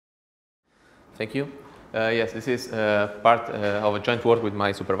Thank you. Yes, this is part of a joint work with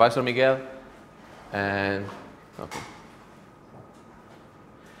my supervisor, Miguel. And okay.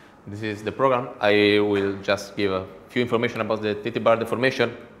 This is the program. I will just give a few information about the TT-bar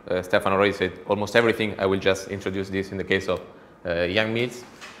deformation. Stefan already said almost everything. I will just introduce this in the case of Yang-Mills.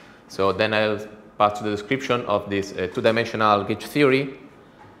 So then I'll pass to the description of this two-dimensional gauge theory.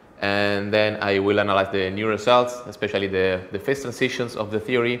 And then I will analyze the new results, especially the phase transitions of the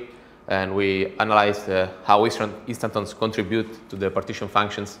theory. And we analyze how instantons contribute to the partition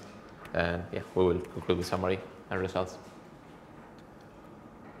functions. And yeah, we will conclude with summary and results.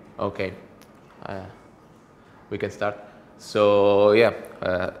 Okay, we can start. So yeah,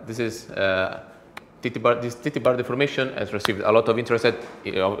 this is this TT-bar deformation has received a lot of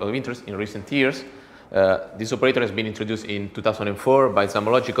interest in recent years. This operator has been introduced in 2004 by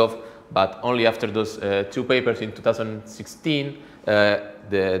Douglas-Kazakov, but only after those two papers in 2016,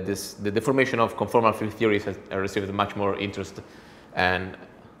 the deformation of conformal field theories has received much more interest, and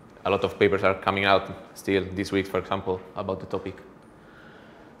a lot of papers are coming out still this week, for example, about the topic.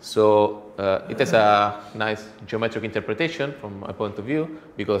 So it has a nice geometric interpretation from my point of view,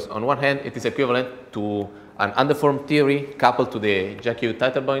 because on one hand it is equivalent to an undeformed theory coupled to the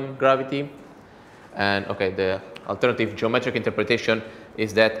Jacques-Teitelbaum gravity. And okay, the alternative geometric interpretation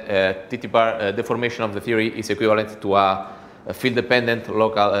is that TT-bar deformation of the theory is equivalent to a field-dependent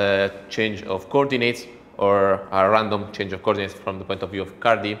local change of coordinates, or a random change of coordinates from the point of view of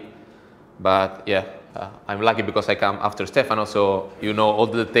Cardi. But yeah, I'm lucky because I come after Stefano, so you know all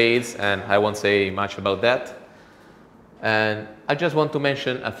the details, and I won't say much about that. And I just want to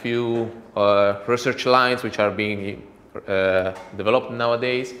mention a few research lines which are being developed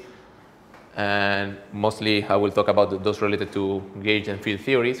nowadays. And mostly I will talk about those related to gauge and field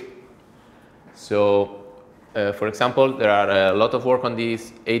theories. So, for example, there are a lot of work on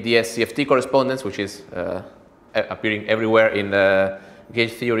these ADS-CFT correspondence, which is appearing everywhere in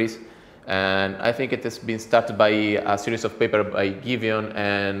gauge theories. And I think it has been started by a series of papers by Givion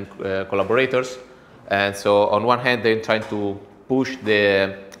and collaborators. And so on one hand, they're trying to push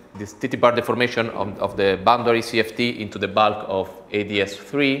this TT-bar deformation of the boundary CFT into the bulk of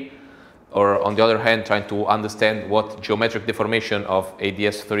ADS3, or on the other hand, trying to understand what geometric deformation of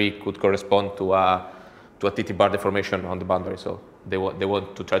ADS3 could correspond to a TT-bar deformation on the boundary. So they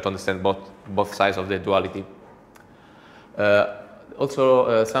want to try to understand both sides of the duality.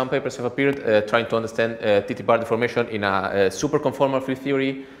 Also, some papers have appeared trying to understand TT-bar deformation in a superconformal field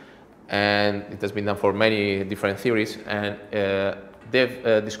theory, and it has been done for many different theories. And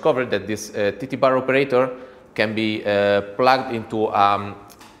they've discovered that this TT-bar operator can be plugged into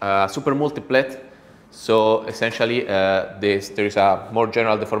a supermultiplet. So essentially, there is a more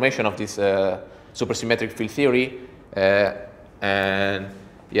general deformation of this supersymmetric field theory, and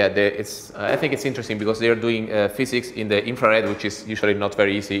yeah, I think it's interesting because they are doing physics in the infrared, which is usually not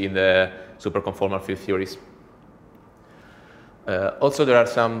very easy in the superconformal field theories. Also, there are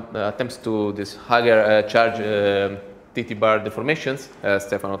some attempts to this higher charge TT-bar deformations.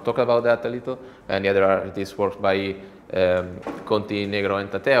 Stefano talked about that a little, and yeah, there are these works by Conti, Negro and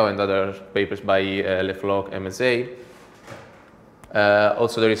Tateo, and other papers by Lefloc, MSA.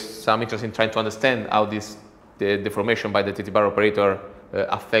 Also, there is some interest in trying to understand how the deformation by the TT-bar operator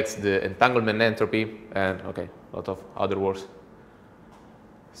affects the entanglement entropy, and okay, a lot of other works.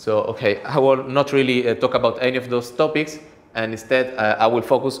 So okay, I will not really talk about any of those topics, and instead I will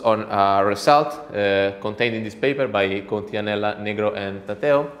focus on a result contained in this paper by Conti, Iannella, Negro and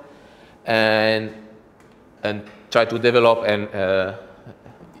Tateo, and try to develop and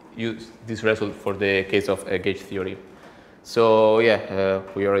use this result for the case of gauge theory. So yeah,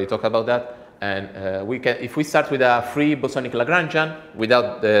 we already talked about that. And we can, if we start with a free bosonic Lagrangian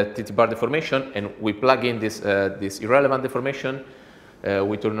without the TT-bar deformation, and we plug in this irrelevant deformation,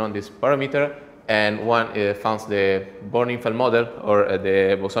 we turn on this parameter, and one finds the Born-Infeld model, or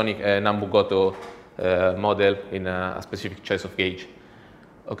the bosonic Nambu-Goto model in a specific choice of gauge.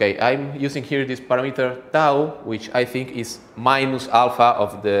 Okay, I'm using here this parameter tau, which I think is minus alpha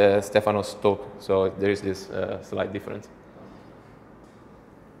of the Stefano's talk. So there is this slight difference.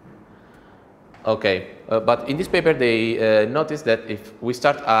 Okay, but in this paper they noticed that if we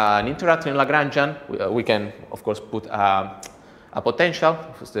start an interaction Lagrangian, we can of course put a potential,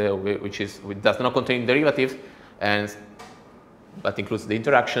 which does not contain derivatives, but includes the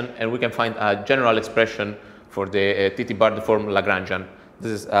interaction, and we can find a general expression for the TT-bar deformed Lagrangian.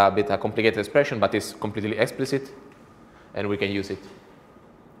 This is a bit a complicated expression, but it's completely explicit, and we can use it.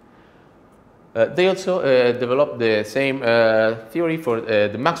 They also developed the same theory for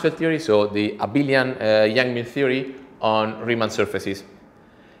the Maxwell theory, so the abelian Yang-Mills theory on Riemann surfaces.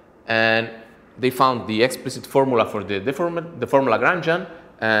 And they found the explicit formula for the formula Lagrangian,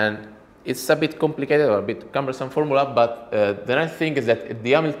 and it's a bit complicated or a bit cumbersome formula, but the nice thing is that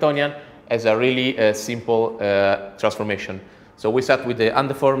the Hamiltonian has a really simple transformation. So we start with the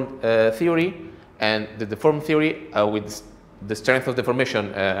undeformed theory, and the deformed theory with the strength of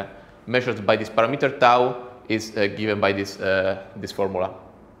deformation measured by this parameter tau is given by this formula.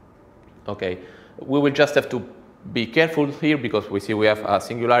 Okay, we will just have to be careful here because we see we have a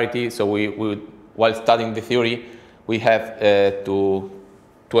singularity. So while studying the theory, we have to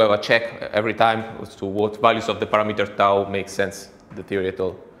have a check every time as to what values of the parameter tau make sense the theory at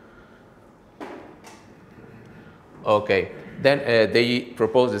all. Okay, then they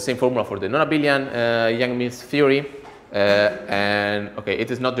propose the same formula for the non-abelian Yang-Mills theory. And okay, it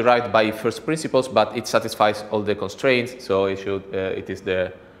is not derived by first principles, but it satisfies all the constraints. So it is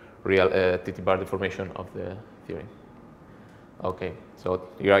the real TT bar deformation of the theory. Okay, so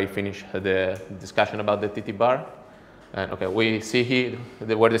here I finish the discussion about the TT bar. And okay, we see here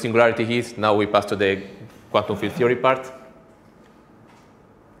where the singularity is. Now we pass to the quantum field theory part.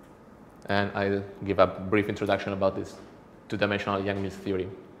 And I'll give a brief introduction about this two-dimensional Yang-Mills theory.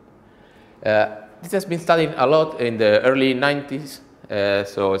 This has been studied a lot in the early 90s,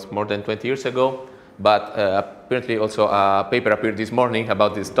 so it's more than 20 years ago. But apparently also a paper appeared this morning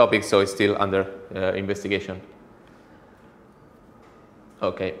about this topic, so it's still under investigation.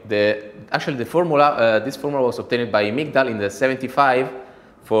 Okay, actually the formula, this formula was obtained by Migdal in the 75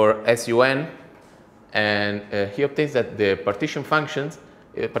 for SUN, and he obtains that the partition function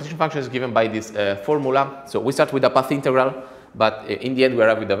is given by this formula. So we start with a path integral, but in the end we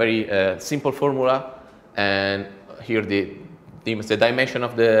arrive with a very simple formula, and here the dimension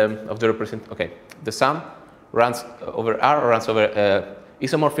of the represent. Okay, the sum runs over R, runs over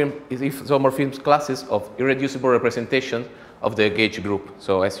isomorphism classes of irreducible representations of the gauge group,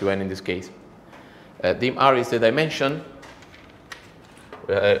 so SUN in this case. Dim R is the dimension.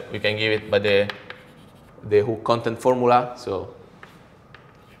 We can give it by the hook content formula. So,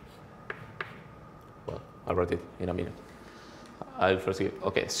 well, I'll write it in a minute. I'll first give it.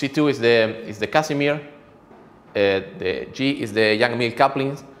 Okay, C2 is the Casimir. The G is the Yang-Mills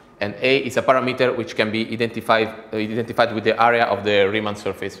couplings, and A is a parameter which can be identified with the area of the Riemann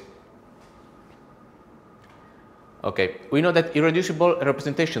surface. Okay, we know that irreducible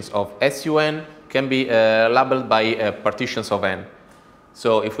representations of SUN can be labeled by partitions of n.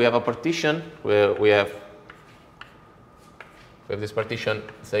 So if we have a partition where we have this partition,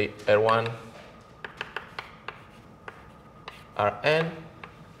 say R1, Rn,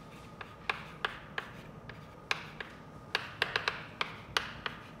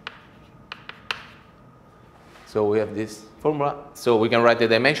 so we have this formula. So we can write the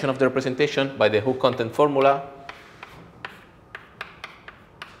dimension of the representation by the hook content formula.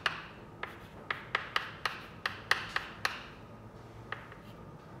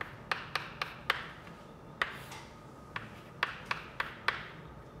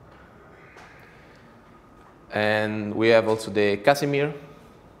 And we have also the Casimir,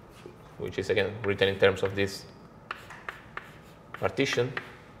 which is again written in terms of this partition.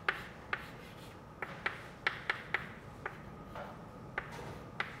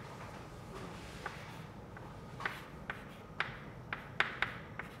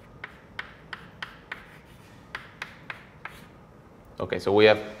 Okay, so we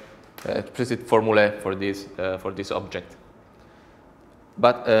have explicit formulae for this object.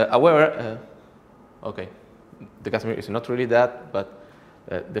 But however, okay, the Casimir is not really that, but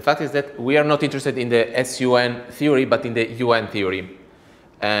the fact is that we are not interested in the SUN theory, but in the UN theory.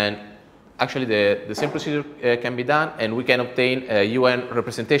 And actually, the same procedure can be done, and we can obtain UN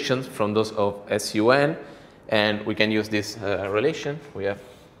representations from those of SUN, and we can use this relation. We have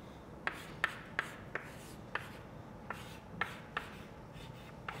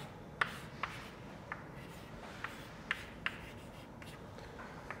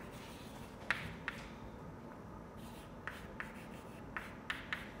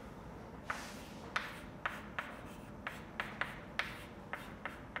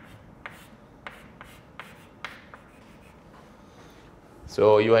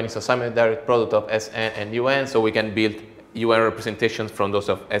so UN is a semi-direct product of Sn and Un, so we can build UN representations from those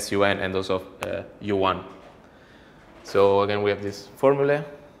of SUN and those of U1. So again, we have this formula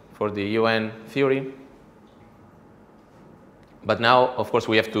for the UN theory. But now, of course,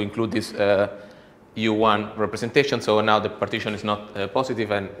 we have to include this U1 representation. So now the partition is not positive,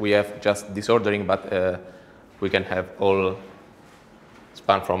 and we have just disordering, but we can have all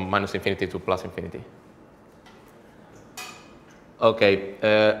span from minus infinity to plus infinity. Okay,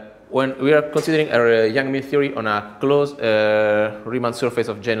 when we are considering a Yang-Mills theory on a closed Riemann surface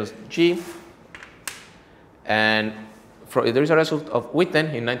of genus G, And there is a result of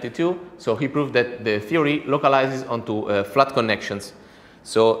Witten in '92. So he proved that the theory localizes onto flat connections.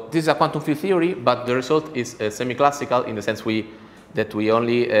 So this is a quantum field theory, but the result is semi-classical in the sense that we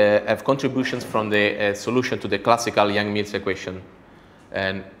only have contributions from the solution to the classical Yang-Mills equation.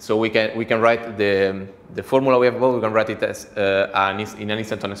 And so we can write the formula we have above, we can write it as in an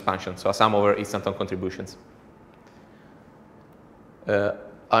instanton expansion, so a sum over instanton contributions.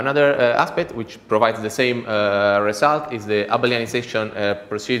 Another aspect which provides the same result is the abelianization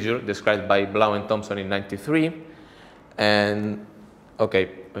procedure described by Blau and Thompson in '93. And okay,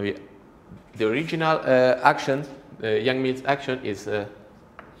 the original action, the Yang-Mills action, is a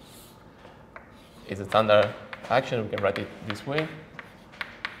standard action. We can write it this way.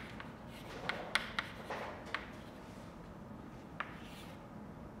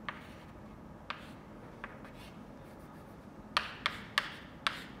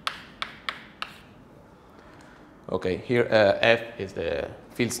 Okay, here F is the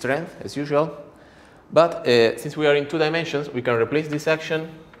field strength as usual. But since we are in 2 dimensions, we can replace this action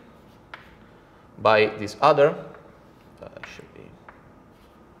by this other. Should be.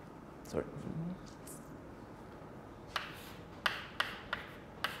 Sorry.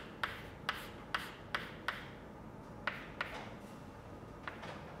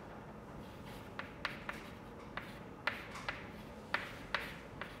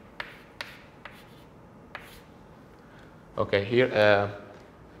 Okay, here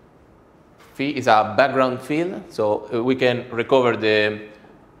phi is a background field, so we can recover the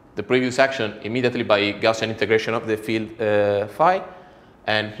previous action immediately by Gaussian integration of the field phi.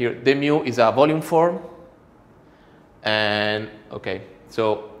 And here the mu is a volume form. And okay,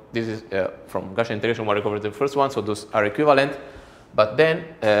 so this is from Gaussian integration we recovered the first one, so those are equivalent. But then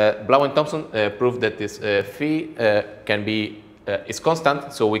Blau and Thompson proved that this phi can be is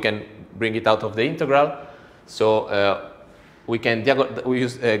constant, so we can bring it out of the integral. So we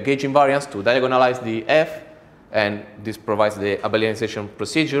use gauge invariance to diagonalize the f, and this provides the abelianization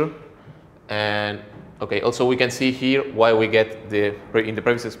procedure. And okay, also we can see here why we get in the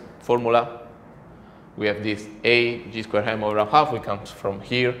previous formula we have this a g squared m over half. We comes from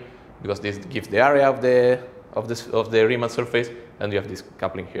here because this gives the area of the Riemann surface, and we have this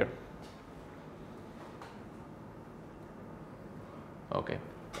coupling here. Okay.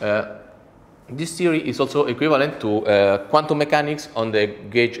 This theory is also equivalent to quantum mechanics on the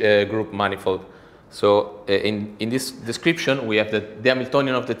gauge group manifold. So in this description, we have the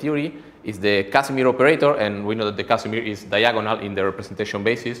Hamiltonian of the theory is the Casimir operator, and we know that the Casimir is diagonal in the representation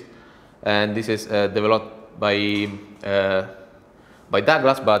basis. And this is developed by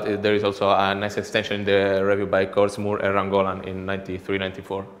Douglas, but there is also a nice extension in the review by Korsmoor and Rangolan in '93,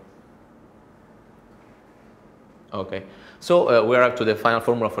 '94. Okay. So we are up to the final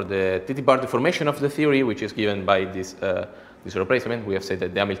formula for the Tt-bar deformation of the theory, which is given by this replacement. We have said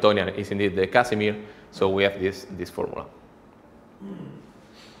that the Hamiltonian is indeed the Casimir, so we have this formula.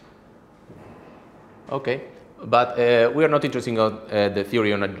 Okay, but we are not interested in the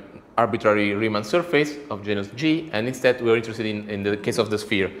theory on an arbitrary Riemann surface of genus G, and instead we are interested in the case of the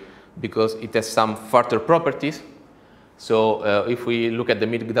sphere, because it has some further properties. So if we look at the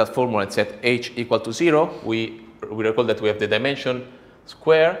Migdal formula and set h equal to 0, we recall that we have the dimension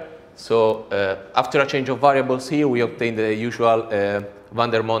square. So after a change of variables here, we obtain the usual van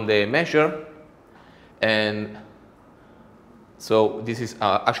der Monde measure. And so this is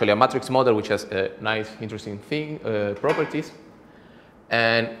actually a matrix model which has nice, interesting properties.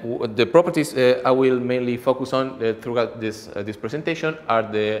 And the properties I will mainly focus on throughout this presentation are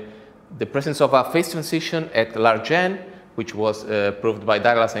the presence of a phase transition at large n, which was proved by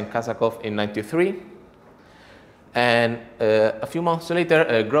Douglas and Kazakov in '93. And a few months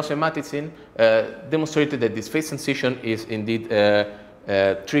later, Gross and Matizin demonstrated that this phase transition is indeed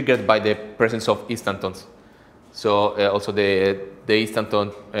triggered by the presence of instantons. So also the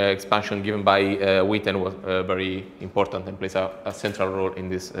instanton expansion given by Witten was very important and plays a central role in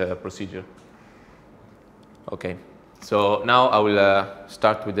this procedure. Okay, so now I will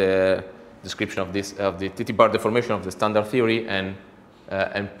start with the description of the Tt-bar deformation of the standard theory and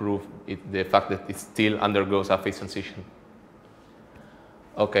prove the fact that it still undergoes a phase transition.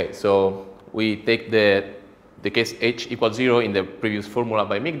 Okay, so we take the case h equals 0 in the previous formula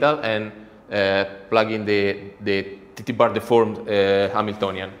by Migdal and plug in the Tt-bar deformed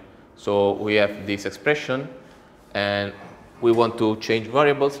Hamiltonian. So we have this expression, and we want to change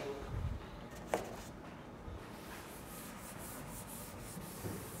variables.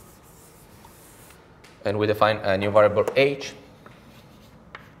 And we define a new variable h.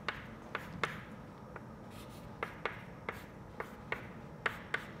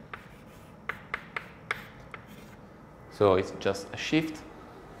 So it's just a shift.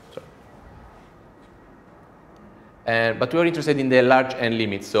 But we are interested in the large n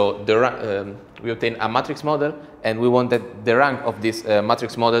limit. So we obtain a matrix model, and we want that the rank of this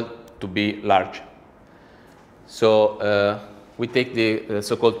matrix model to be large. So we take the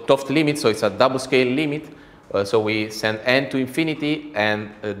so-called Toft limit. So it's a double scale limit. So we send n to infinity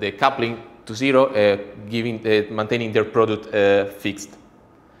and the coupling to 0, maintaining their product fixed.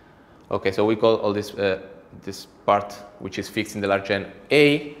 Okay, so we call all this this part which is fixed in the large n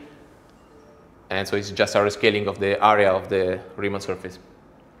A. And so it's just a rescaling of the area of the Riemann surface.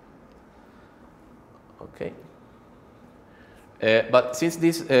 Okay. But since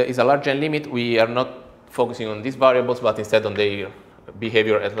this is a large n limit, we are not focusing on these variables, but instead on their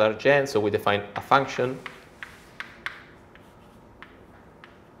behavior at large n. So we define a function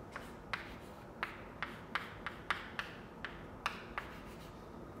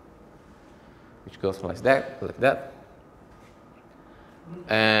which goes like that.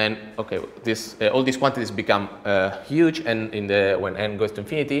 And okay, all these quantities become huge, and when n goes to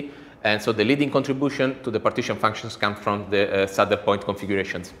infinity, and so the leading contribution to the partition functions come from the saddle point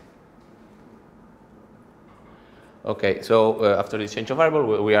configurations. Okay, so after this change of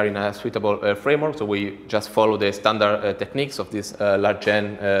variable, we are in a suitable framework, so we just follow the standard techniques of this large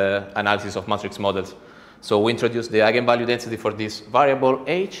n analysis of matrix models. So we introduce the eigenvalue density for this variable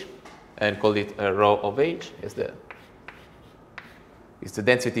h, and call it rho of h. It's the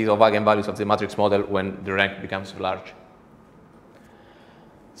density of eigenvalues of the matrix model when the rank becomes large.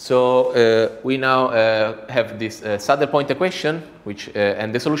 So we now have this saddle point equation,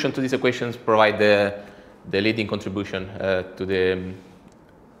 and the solution to these equations provide the leading contribution to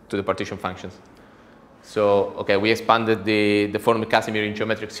the partition functions. So okay, we expanded the deforming-Casimir in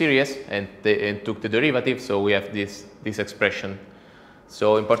geometric series and took the derivative. So we have this expression.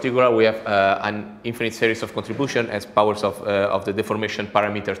 So in particular, we have an infinite series of contribution as powers of the deformation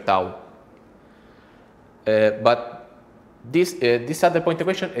parameter tau. But this saddle point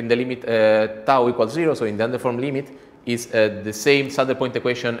equation in the limit tau equals 0, so in the undeformed limit, is the same saddle point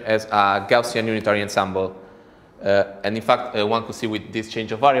equation as a Gaussian unitary ensemble. And in fact, one could see with this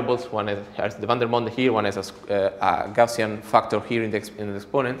change of variables, one has the van der Monde here, one has a Gaussian factor here in the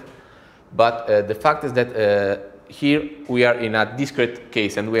exponent. But the fact is that here we are in a discrete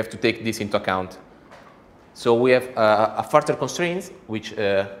case, and we have to take this into account. So we have a further constraint which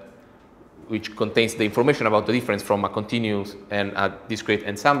contains the information about the difference from a continuous and a discrete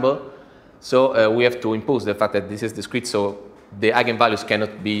ensemble. So we have to impose the fact that this is discrete, so the eigenvalues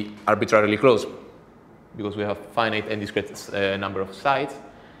cannot be arbitrarily close, because we have finite and discrete number of sides.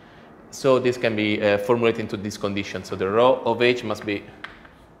 So this can be formulated into this condition. So the rho of h must be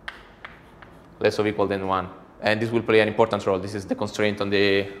less or equal than 1. And this will play an important role. This is the constraint on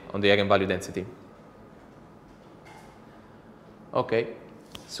the eigenvalue density. Okay,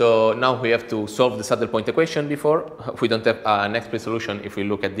 so now we have to solve the saddle point equation before. We don't have an explicit solution if we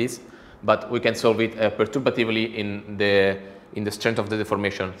look at this, but we can solve it perturbatively in the strength of the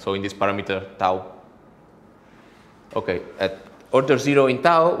deformation, so in this parameter tau. Okay, at order 0 in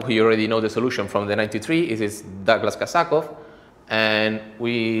tau, we already know the solution from the 93. It is Douglas-Kazakov. And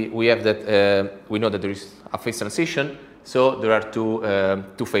we have that we know that there is a phase transition, so there are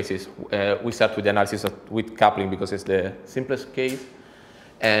two phases. We start with the analysis with coupling because it's the simplest case,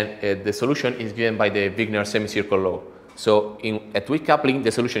 and the solution is given by the Wigner semicircle law. So at weak coupling,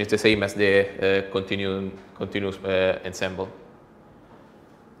 the solution is the same as the continuous ensemble.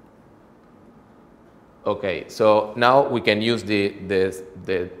 Okay, so now we can use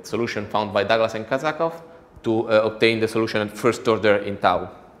the solution found by Douglas and Kazakov to obtain the solution at first order in tau.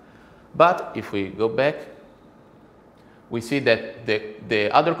 But if we go back, we see that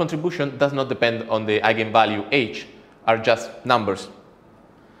the other contribution does not depend on the eigenvalue h, are just numbers.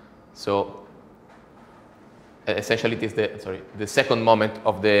 So essentially it is the second moment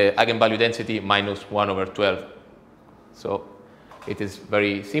of the eigenvalue density minus 1 over 12. So it is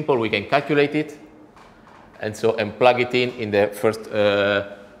very simple. We can calculate it and plug it in the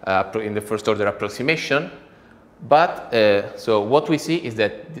first order approximation. But so what we see is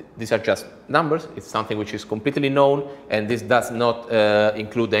that these are just numbers. It's something which is completely known, and this does not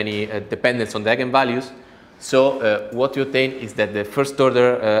include any dependence on the eigenvalues. So what you obtain is that the first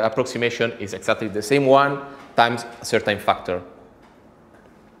order approximation is exactly the same one times a certain factor.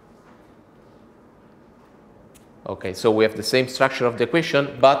 Okay, so we have the same structure of the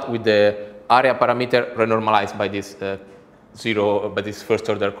equation, but with the area parameter renormalized by this by this first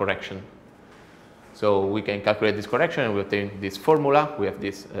order correction. So we can calculate this correction and we obtain this formula. We have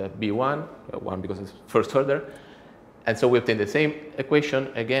this B1, 1 because it's first order. And so we obtain the same equation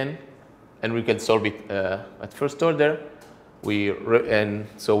again, and we can solve it at first order. And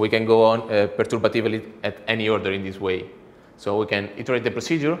so we can go on perturbatively at any order in this way. So we can iterate the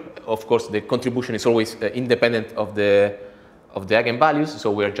procedure. Of course, the contribution is always independent of the eigenvalues.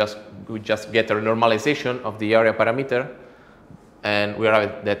 So we just get a normalization of the area parameter, and we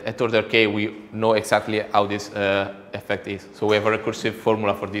arrive that at order k we know exactly how this effect is. So we have a recursive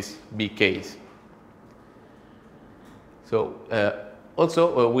formula for these bk's. So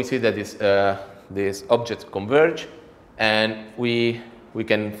also we see that these objects converge, and we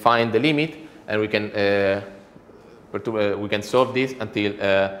can find the limit, and we can solve this until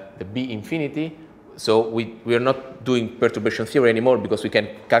the b infinity. So we are not doing perturbation theory anymore because we can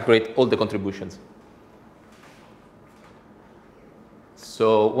calculate all the contributions.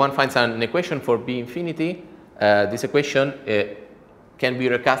 So one finds an equation for b infinity. This equation can be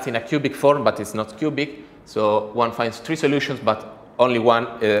recast in a cubic form, but it's not cubic. So one finds three solutions, but only one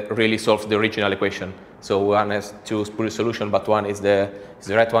really solves the original equation. So one has two spurious solutions, but one is the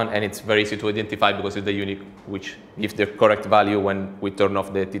right one, and it's very easy to identify because it's the unique, which gives the correct value when we turn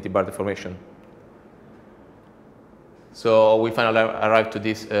off the TT bar deformation. So we finally arrive to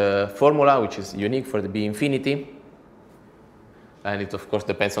this formula, which is unique for the b infinity. And it, of course,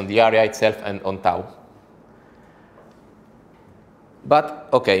 depends on the area itself and on tau. But,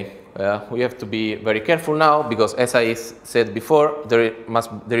 OK, we have to be very careful now, because as I said before,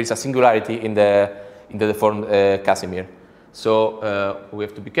 there is a singularity in the deformed Casimir. So we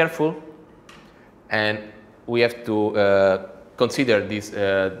have to be careful, and we have to consider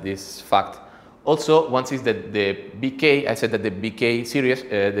this fact. Also, one sees that the bk, I said that the bk series,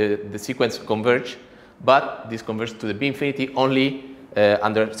 the sequence converge, but this converges to the b infinity only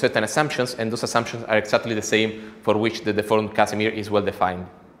under certain assumptions, and those assumptions are exactly the same for which the deformed Casimir is well defined.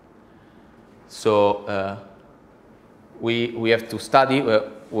 So we have to study,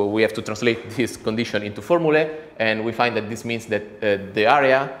 we have to translate this condition into formulae, and we find that this means that the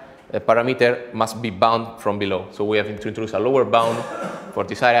area parameter must be bound from below. So we have to introduce a lower bound for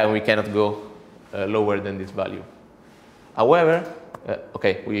this area, and we cannot go lower than this value. However,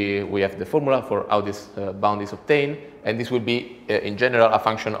 OK, we have the formula for how this bound is obtained, and this will be, in general, a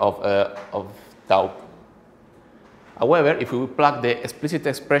function of tau. However, if we plug the explicit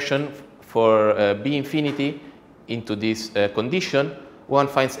expression for b infinity into this condition, one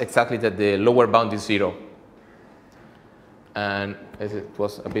finds exactly that the lower bound is 0. And as it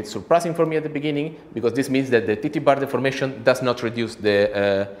was a bit surprising for me at the beginning, because this means that the TT bar deformation does not reduce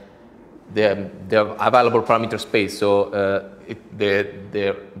the available parameter space. So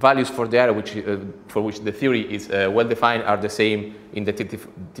the values for the area for which the theory is well defined are the same in the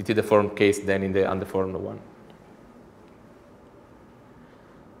TT deformed case than in the undeformed one.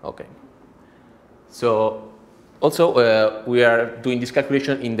 OK. So also we are doing this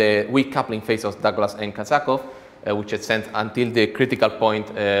calculation in the weak coupling phase of Douglas and Kazakov, which is sent until the critical point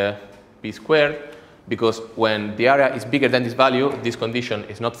p squared. Because when the area is bigger than this value, this condition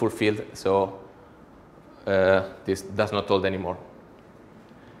is not fulfilled, so this does not hold anymore.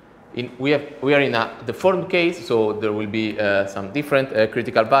 We are in a deformed case, so there will be some different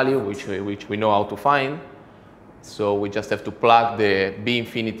critical value, which we know how to find. So we just have to plug the b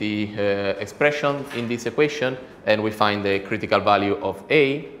infinity expression in this equation, and we find the critical value of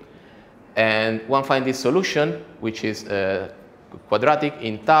A. And one finds this solution, which is quadratic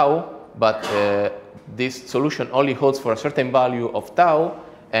in tau, but this solution only holds for a certain value of tau,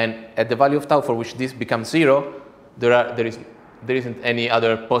 and at the value of tau for which this becomes 0, there isn't any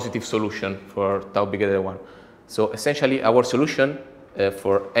other positive solution for tau bigger than 1. So essentially, our solution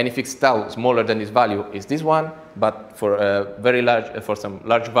for any fixed tau smaller than this value is this one, but for for some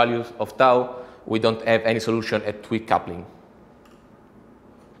large values of tau, we don't have any solution at weak coupling.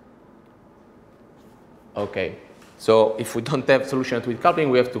 Okay. So if we don't have solution at weak coupling,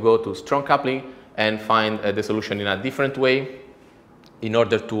 we have to go to strong coupling and find the solution in a different way in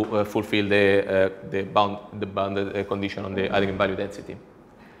order to fulfill the bounded condition on the eigenvalue density.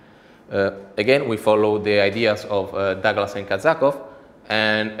 Again, we follow the ideas of Douglas and Kazakov,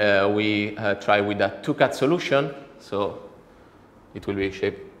 and we try with a two-cut solution. So it will be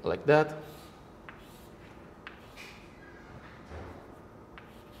shaped like that.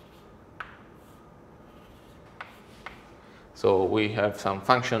 So we have some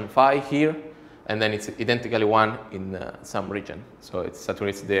function phi here, and then it's identically 1 in some region. So it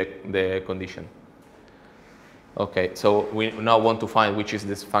saturates the condition. OK, so we now want to find which is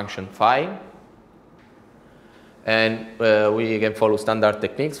this function phi. And we again follow standard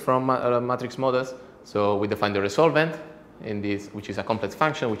techniques from matrix models. So we define the resolvent in this, which is a complex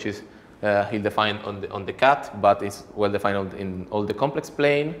function, which is ill-defined on the cut, but is well-defined in all the complex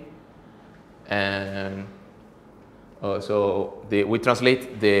plane. And so we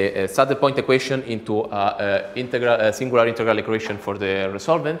translate the saddle point equation into a singular integral equation for the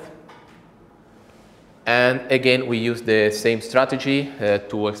resolvent. And again, we use the same strategy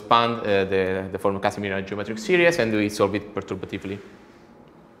to expand the form of Casimir geometric series, and we solve it perturbatively.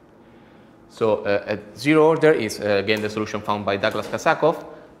 So at zero order is again the solution found by Douglas-Kazakov,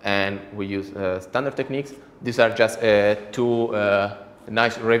 and we use standard techniques. These are just two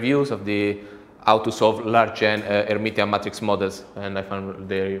nice reviews of how to solve large N Hermitian matrix models, and I found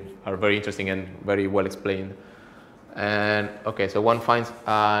they are very interesting and very well explained. And okay, so one finds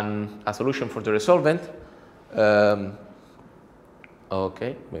a solution for the resolvent.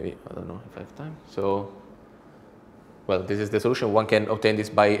 Okay, maybe I don't know if I have time. So, well, this is the solution. One can obtain this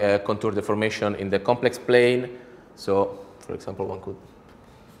by contour deformation in the complex plane. So, for example, one could.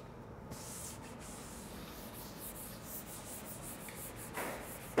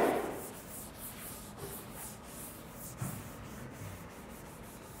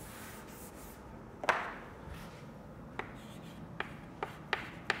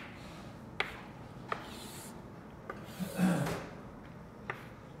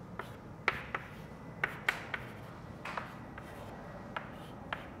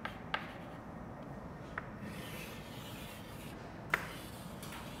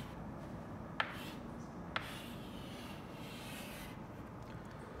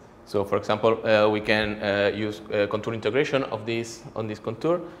 So, for example, we can use contour integration of this on this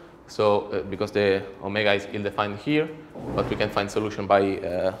contour. So, because the omega is ill-defined here, but we can find solution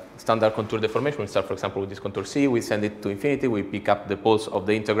by standard contour deformation. We start, for example, with this contour C. We send it to infinity. We pick up the poles of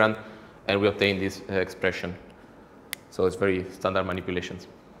the integrand, and we obtain this expression. So, it's very standard manipulations.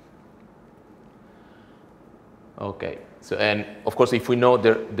 Okay. So, and of course, if we know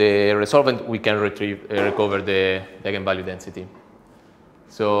the resolvent, we can recover the eigenvalue density.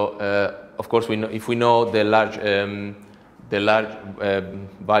 So, of course, we know, if we know the large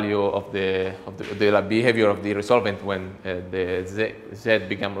value of the behavior of the resolvent when the z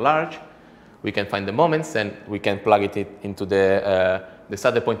become large, we can find the moments, and we can plug it into the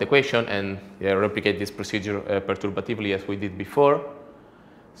saddle point equation and replicate this procedure perturbatively as we did before.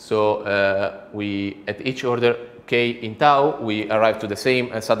 So, at each order k in tau, we arrive to the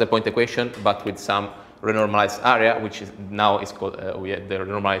same saddle point equation, but with some renormalized area, which is now is called, the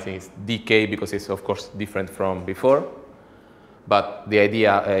renormalizing is dk because it's of course different from before, but the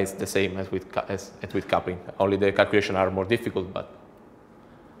idea is the same as with coupling. Only the calculations are more difficult, but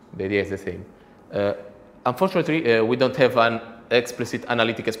the idea is the same. Unfortunately, we don't have an explicit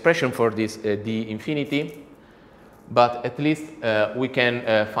analytic expression for this d infinity, but at least we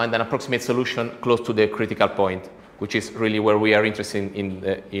can find an approximate solution close to the critical point, which is really where we are interested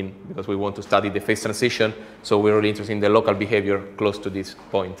in because we want to study the phase transition. So we're really interested in the local behavior close to this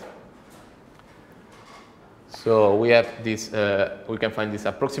point. So we have this, we can find this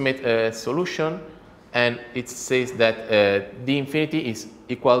approximate solution, and it says that d infinity is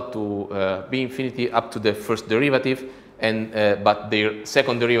equal to b infinity up to the first derivative, and but their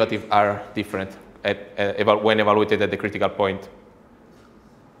second derivative are different when evaluated at the critical point.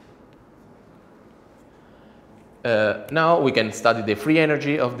 Now we can study the free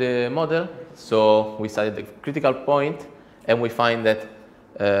energy of the model. So we study the critical point, and we find that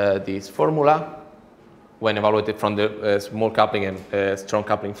this formula, when evaluated from the small coupling and strong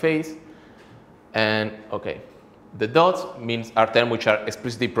coupling phase, and okay, the dots are terms which are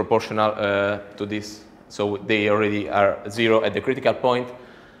explicitly proportional to this. So they already are 0 at the critical point,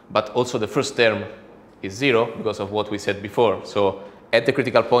 but also the first term is 0 because of what we said before. So at the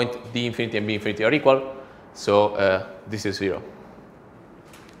critical point, d infinity and b infinity are equal. So this is 0.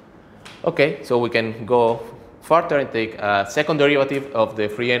 Okay, so we can go further and take a second derivative of the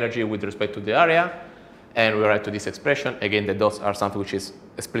free energy with respect to the area, and we arrive to this expression. Again, the dots are something which is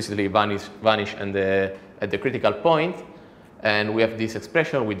explicitly vanish at the critical point, and we have this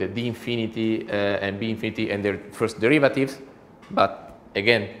expression with the d infinity and b infinity and their first derivatives. But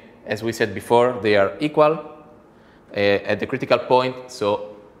again, as we said before, they are equal at the critical point.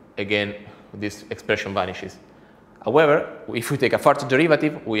 So again, this expression vanishes. However, if we take a first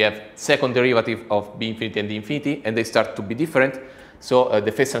derivative, we have second derivative of b infinity and d infinity, and they start to be different. So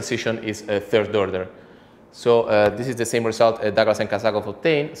the phase transition is a third order. So this is the same result Douglas and Kazakov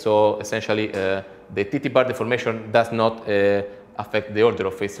obtained. So essentially, the TT bar deformation does not affect the order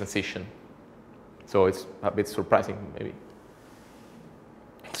of phase transition. So it's a bit surprising, maybe.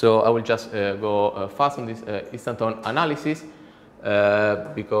 So I will just go fast on this instanton analysis.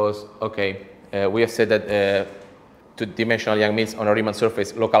 Because, okay, we have said that two-dimensional Young means on a Riemann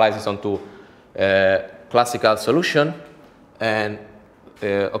surface localizes onto classical solution, and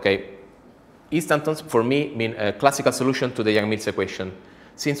okay, instantons for me mean a classical solution to the Yang-Mills equation.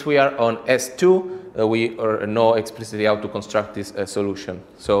 Since we are on S2, we know explicitly how to construct this solution.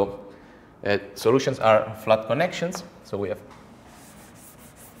 So solutions are flat connections. So we have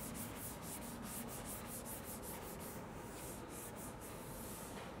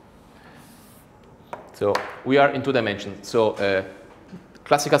we are in 2 dimensions. So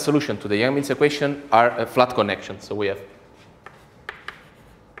classical solution to the Yang-Mills equation are a flat connection. So we have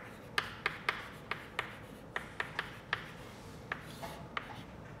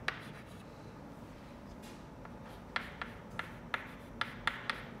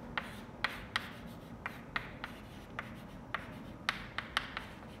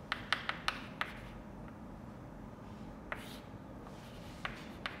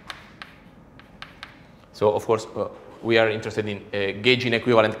So, of course, we are interested in gauging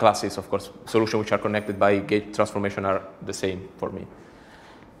equivalent classes. Of course, solutions which are connected by gauge transformation are the same for me.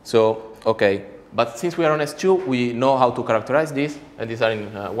 So, okay. But since we are on S2, we know how to characterize this. And these are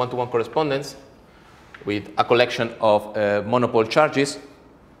in one-to-one correspondence with a collection of monopole charges.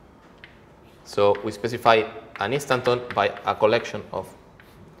 So we specify an instanton by a collection of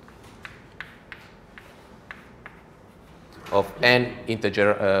n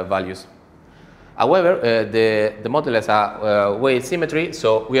integer values. However, the model has a weight symmetry,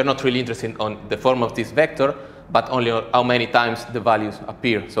 so we are not really interested on the form of this vector, but only on how many times the values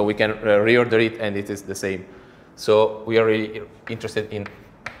appear. So we can reorder it, and it is the same. So we are really interested in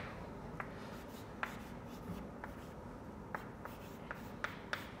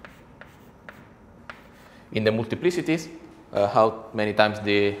the multiplicities, how many times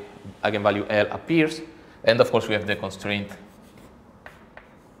the eigenvalue L appears, and of course we have the constraint.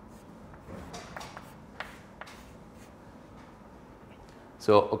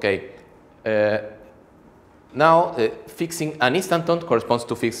 So, okay, now fixing an instanton corresponds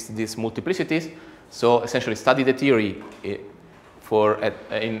to fix these multiplicities. So essentially study the theory in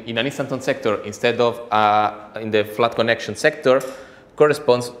an instanton sector instead of in the flat connection sector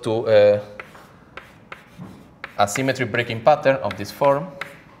corresponds to a symmetry breaking pattern of this form.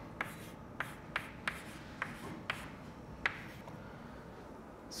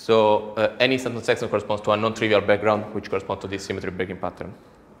 So any instanton sector corresponds to a non-trivial background which corresponds to this symmetry breaking pattern.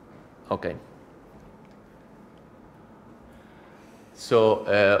 Okay. So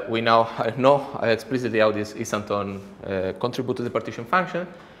we now know explicitly how this instanton contributes to the partition function,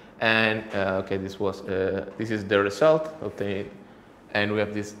 and okay, this is the result obtained, and we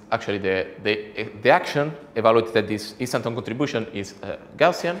have this actually the action evaluated that this instanton contribution is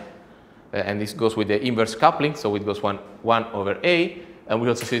Gaussian, and this goes with the inverse coupling, so it goes 1 over A. And we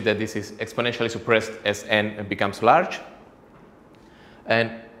also see that this is exponentially suppressed as n becomes large.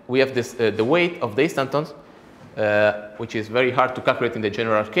 And we have this, the weight of the instantons, which is very hard to calculate in the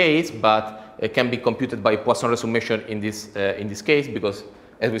general case, but it can be computed by Poisson resummation in this case, because,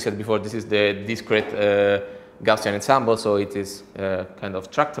 as we said before, this is the discrete Gaussian ensemble, so it is kind of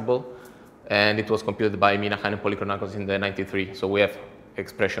tractable. And it was computed by Minahan and Polychronakos in the 93. So we have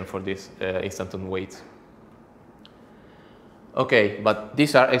expression for these instanton weights. Okay, but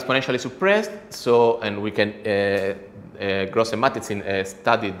these are exponentially suppressed, so, and we can, Gross and Matizin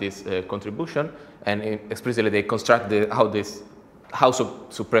studied this contribution, and explicitly they construct how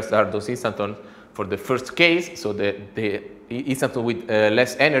suppressed are those instantons for the first case, so the instanton with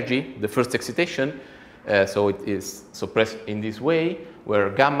less energy, the first excitation, so it is suppressed in this way, where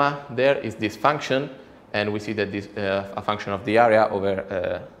gamma there is this function, and we see that this a function of the area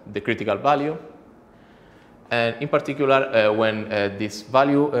over the critical value. And in particular, when this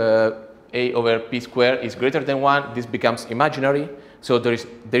value A over P squared is greater than 1, this becomes imaginary, so there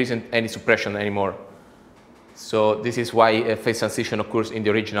isn't any suppression anymore. So this is why phase transition occurs in the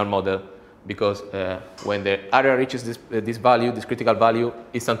original model, because when the area reaches this value, this critical value,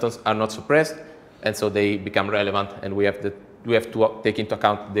 instantons are not suppressed, and so they become relevant, and we have to take into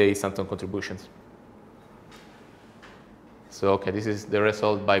account the instanton contributions. So okay, this is the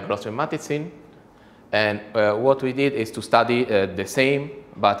result by Gross and Matizin. And what we did is to study the same,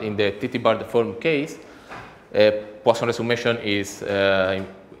 but in the TT bar deformed case, Poisson resummation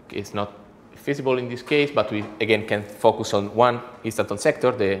is not feasible in this case, but we again can focus on one instanton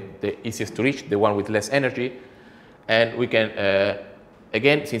sector, the easiest to reach, the one with less energy, and we can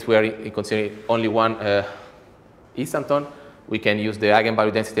again, since we are considering only one instanton, we can use the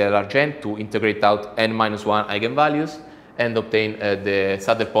eigenvalue density at large n to integrate out n-1 eigenvalues and obtain the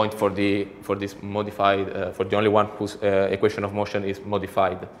saddle point for this modified, for the only one whose equation of motion is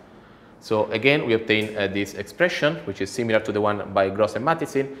modified. So again, we obtain this expression, which is similar to the one by Gross and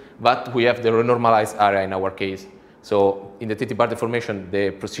Matizin, but we have the renormalized area in our case. So in the TT-bar deformation,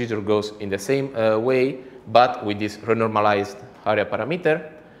 the procedure goes in the same way, but with this renormalized area parameter,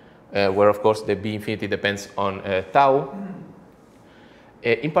 where of course the B infinity depends on tau.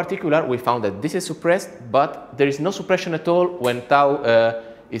 In particular, we found that this is suppressed, but there is no suppression at all when tau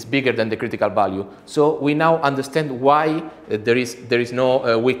is bigger than the critical value. So we now understand why there is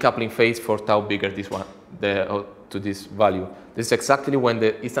no weak coupling phase for tau bigger to this value. This is exactly when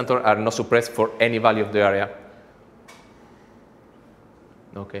the instantons are not suppressed for any value of the area.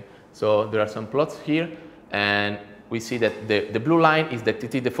 Okay, so there are some plots here, and we see that the blue line is the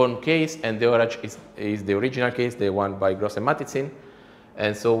TT deformed case, and the orange is the original case, the one by Gross and Matizin.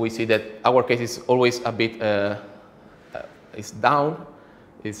 And so we see that our case is always a bit is down.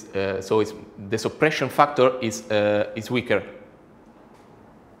 So the suppression factor is weaker.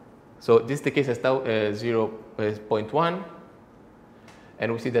 So this is the case as tau 0.1,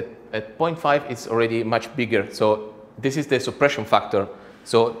 and we see that at 0.5 it's already much bigger. So this is the suppression factor.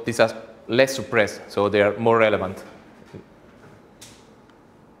 So these are less suppressed, so they are more relevant.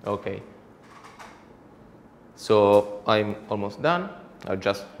 Okay. So I'm almost done. I'll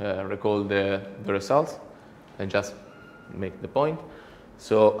just recall the results and just make the point.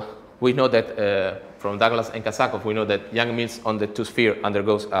 So we know that from Douglas and Kazakov, we know that Young Mills on the two-sphere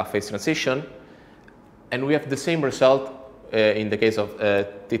undergoes a phase transition. And we have the same result in the case of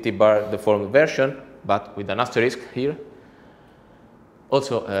TT-bar deformed version, but with an asterisk here.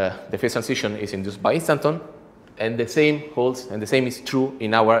 Also, the phase transition is induced by instanton, and the same holds, and the same is true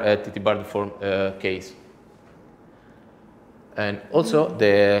in our TT-bar deformed case. And also,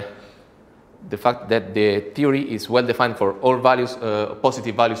 the fact that the theory is well defined for all values,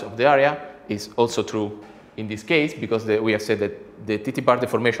 positive values of the area, is also true in this case, because we have said that the TT-bar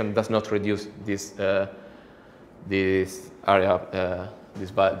deformation does not reduce this area,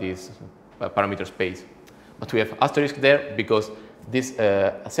 this parameter space. But we have asterisk there because this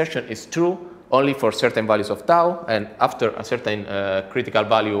assertion is true only for certain values of tau, and after a certain critical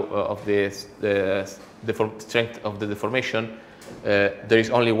value of the strength of the deformation, there is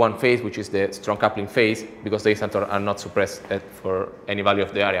only one phase, which is the strong coupling phase, because the instantons are not suppressed for any value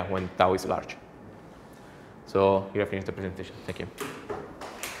of the area when tau is large. So here I finish the presentation. Thank you.